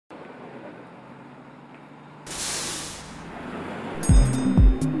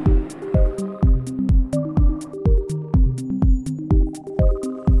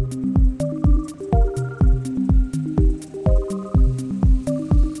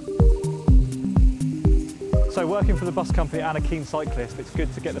So working for the bus company and a keen cyclist, it's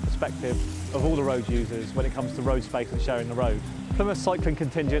good to get the perspective of all the road users when it comes to road space and sharing the road. Plymouth's cycling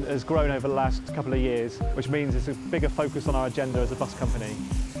contingent has grown over the last couple of years, which means it's a bigger focus on our agenda as a bus company.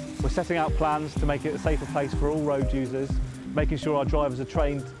 We're setting out plans to make it a safer place for all road users, making sure our drivers are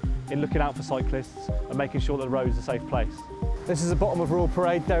trained in looking out for cyclists and making sure that the road is a safe place. This is the bottom of Royal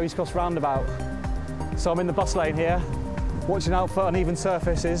Parade, Derry's Cross roundabout. So I'm in the bus lane here, watching out for uneven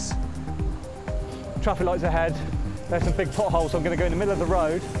surfaces. Traffic lights ahead, there's some big potholes, so I'm going to go in the middle of the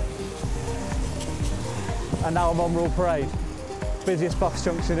road. And now I'm on Royal Parade, busiest bus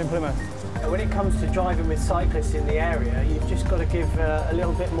junction in Plymouth. When it comes to driving with cyclists in the area, you've just got to give a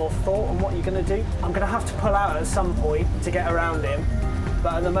little bit more thought on what you're going to do. I'm going to have to pull out at some point to get around him,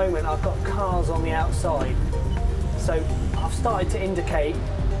 but at the moment I've got cars on the outside. So I've started to indicate,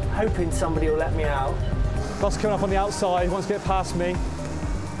 hoping somebody will let me out. Bus coming up on the outside, wants to get past me.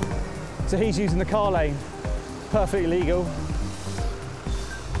 So he's using the car lane, perfectly legal.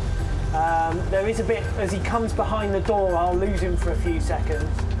 There is a bit, as he comes behind the door, I'll lose him for a few seconds.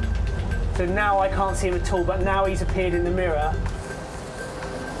 So now I can't see him at all, but now he's appeared in the mirror.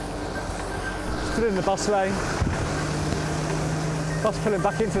 Still in the bus lane. Bus pulling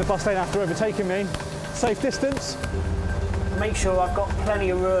back into the bus lane after overtaking me. Safe distance. Make sure I've got plenty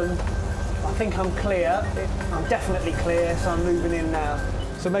of room. I think I'm clear. I'm definitely clear, so I'm moving in now.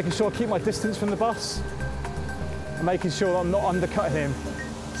 So making sure I keep my distance from the bus and making sure I'm not undercutting him.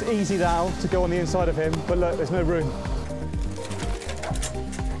 It's easy now to go on the inside of him, but look, there's no room.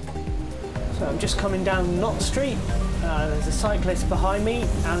 So I'm just coming down Knott Street. There's a cyclist behind me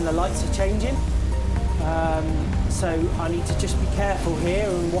and the lights are changing. So I need to just be careful here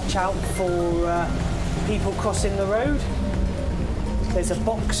and watch out for people crossing the road. There's a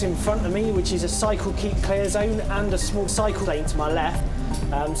box in front of me which is a cycle keep clear zone and a small cycle lane to my left.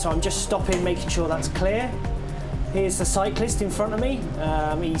 So I'm just stopping, making sure that's clear. Here's the cyclist in front of me.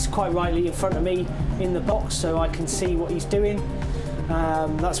 He's quite rightly in front of me in the box so I can see what he's doing.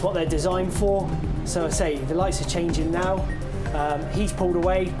 That's what they're designed for. So I say, the lights are changing now. He's pulled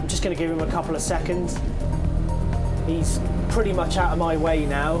away. I'm just going to give him a couple of seconds. He's pretty much out of my way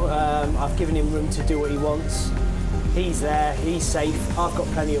now. I've given him room to do what he wants. He's there, he's safe, I've got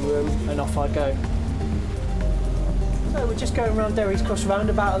plenty of room, and off I go. So we're just going around Derry's Cross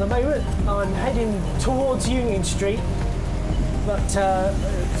roundabout at the moment. I'm heading towards Union Street, but a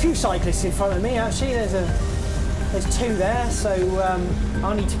few cyclists in front of me actually. There's two there, so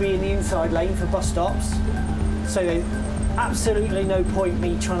I need to be in the inside lane for bus stops. So there's absolutely no point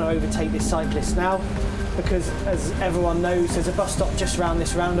me trying to overtake this cyclist now, because as everyone knows, there's a bus stop just around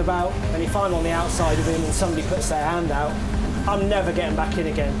this roundabout, and if I'm on the outside of him and somebody puts their hand out, I'm never getting back in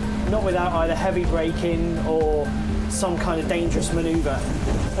again. Not without either heavy braking or some kind of dangerous manoeuvre.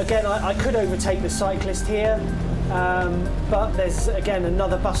 Again, I could overtake the cyclist here, but there's again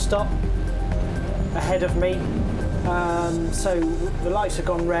another bus stop ahead of me. So the lights have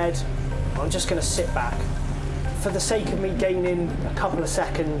gone red. I'm just going to sit back. For the sake of me gaining a couple of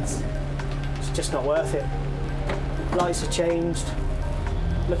seconds, it's just not worth it. Lights are changed.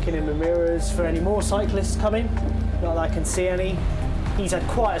 Looking in the mirrors for any more cyclists coming. Not that I can see any. He's had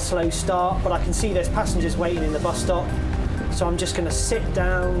quite a slow start, but I can see there's passengers waiting in the bus stop. So I'm just going to sit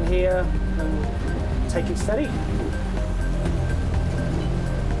down here and take it steady.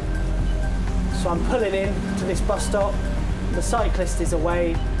 So I'm pulling in to this bus stop. The cyclist is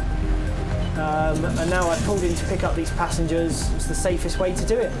away. And now I've pulled in to pick up these passengers. It's the safest way to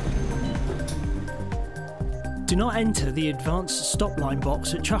do it. Do not enter the advanced stop line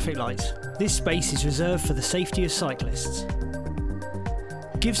box at traffic lights. This space is reserved for the safety of cyclists.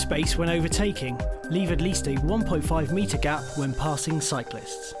 Give space when overtaking. Leave at least a 1.5 metre gap when passing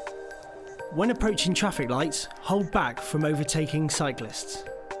cyclists. When approaching traffic lights, hold back from overtaking cyclists.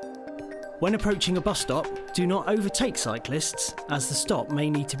 When approaching a bus stop, do not overtake cyclists, as the stop may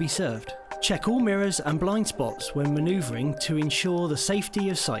need to be served. Check all mirrors and blind spots when manoeuvring to ensure the safety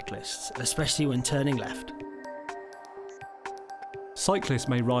of cyclists, especially when turning left. Cyclists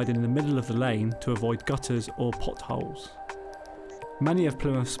may ride in the middle of the lane to avoid gutters or potholes. Many of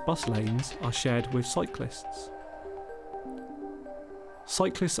Plymouth's bus lanes are shared with cyclists.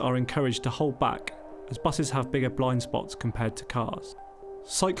 Cyclists are encouraged to hold back, as buses have bigger blind spots compared to cars.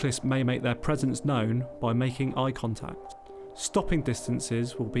 Cyclists may make their presence known by making eye contact. Stopping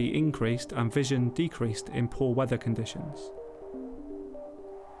distances will be increased and vision decreased in poor weather conditions.